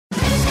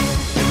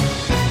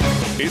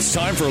It's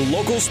time for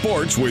local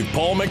sports with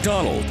Paul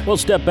McDonald. We'll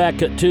step back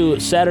to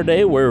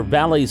Saturday, where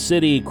Valley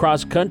City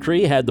Cross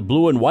Country had the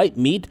blue and white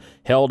meet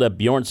held at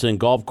Bjornson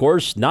Golf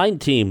Course. 9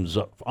 teams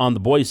on the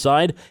boys'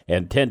 side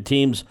and 10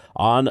 teams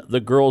on the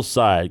girls'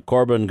 side.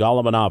 Corbin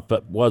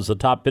Golemanoff was the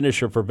top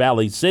finisher for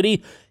Valley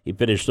City. He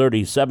finished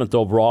 37th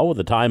overall with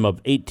a time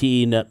of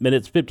 18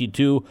 minutes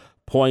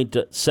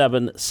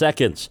 52.7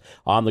 seconds.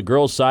 On the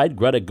girls' side,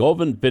 Greta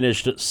Govan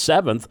finished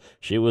 7th.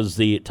 She was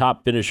the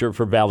top finisher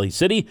for Valley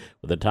City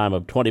with a time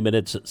of 20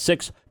 minutes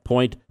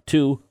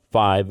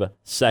 6.25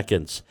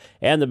 seconds.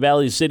 And the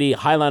Valley City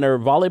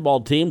Highliner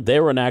volleyball team, they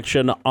were in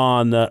action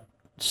on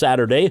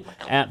Saturday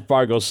at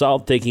Fargo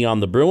South taking on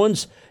the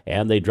Bruins,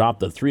 and they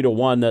dropped the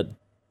 3-1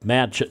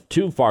 match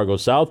to Fargo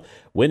South,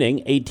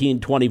 winning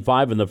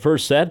 18-25 in the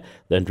first set,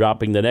 then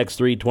dropping the next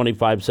 3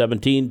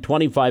 25-17,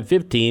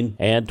 25-15,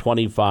 and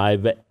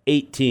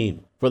 25-18.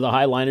 For the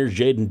Highliners,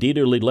 Jaden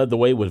Dieterle led the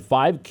way with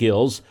 5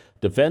 kills.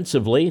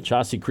 Defensively,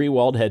 Chauncey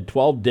Krewald had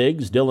 12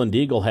 digs, Dylan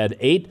Deagle had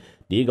 8,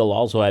 Deagle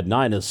also had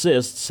 9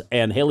 assists,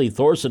 and Haley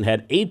Thorson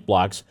had 8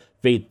 blocks.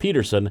 Faith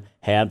Peterson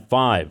had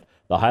 5.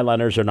 The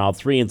Highliners are now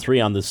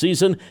 3-3 on the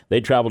season.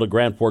 They travel to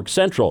Grand Forks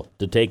Central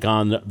to take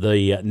on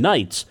the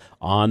Knights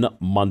on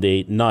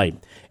Monday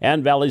night.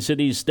 And Valley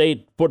City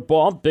State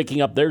football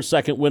picking up their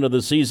second win of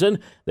the season.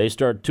 They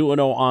start 2-0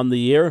 on the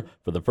year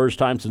for the first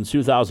time since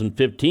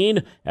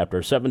 2015 after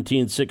a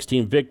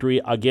 17-16 victory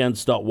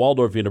against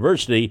Waldorf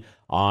University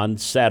on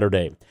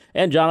Saturday.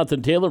 And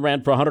Jonathan Taylor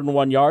ran for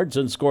 101 yards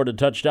and scored a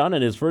touchdown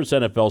in his first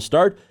NFL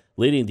start,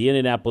 leading the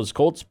Indianapolis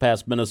Colts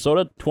past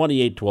Minnesota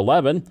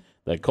 28-11.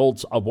 The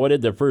Colts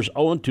avoided their first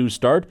 0-2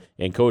 start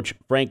in Coach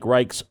Frank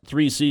Reich's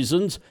 3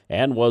 seasons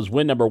and was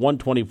win number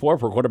 124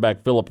 for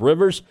quarterback Phillip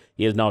Rivers.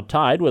 He is now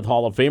tied with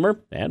Hall of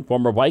Famer and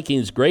former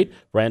Vikings great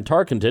Fran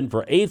Tarkenton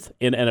for 8th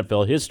in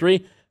NFL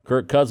history.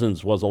 Kirk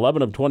Cousins was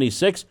 11 of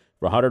 26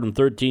 for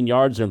 113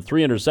 yards and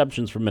 3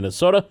 interceptions for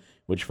Minnesota,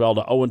 which fell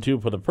to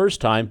 0-2 for the first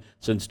time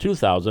since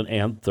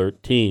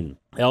 2013.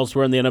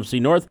 Elsewhere in the NFC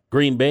North,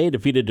 Green Bay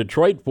defeated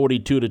Detroit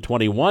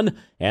 42-21,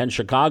 and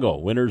Chicago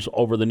winners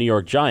over the New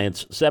York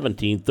Giants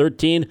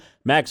 17-13.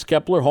 Max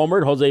Kepler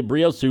homered Jose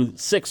Brios through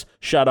 6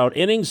 shutout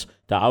innings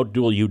to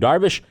outduel Yu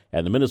Darvish,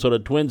 and the Minnesota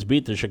Twins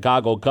beat the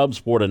Chicago Cubs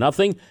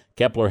 4-0.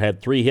 Kepler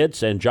had 3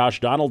 hits, and Josh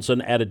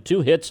Donaldson added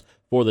 2 hits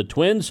for the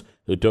Twins,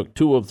 who took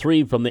 2 of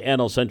 3 from the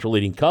NL Central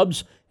leading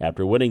Cubs.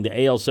 After winning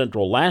the AL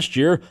Central last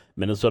year,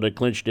 Minnesota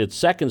clinched its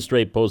second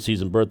straight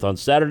postseason berth on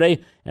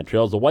Saturday and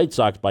trails the White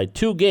Sox by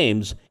 2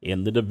 games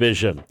in the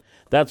division.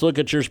 That's a look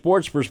at your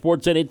sports. For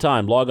Sports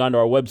Anytime, log on to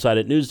our website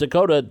at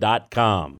newsdakota.com.